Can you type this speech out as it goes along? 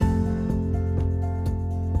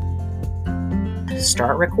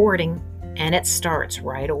start recording, and it starts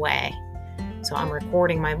right away. So I'm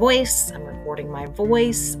recording my voice, I'm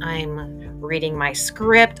reading my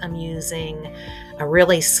script, I'm using a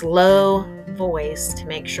really slow voice to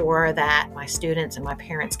make sure that my students and my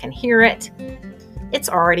parents can hear it. It's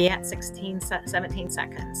already at 17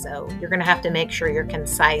 seconds, so you're going to have to make sure you're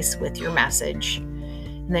concise with your message.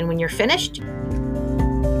 And then when you're finished,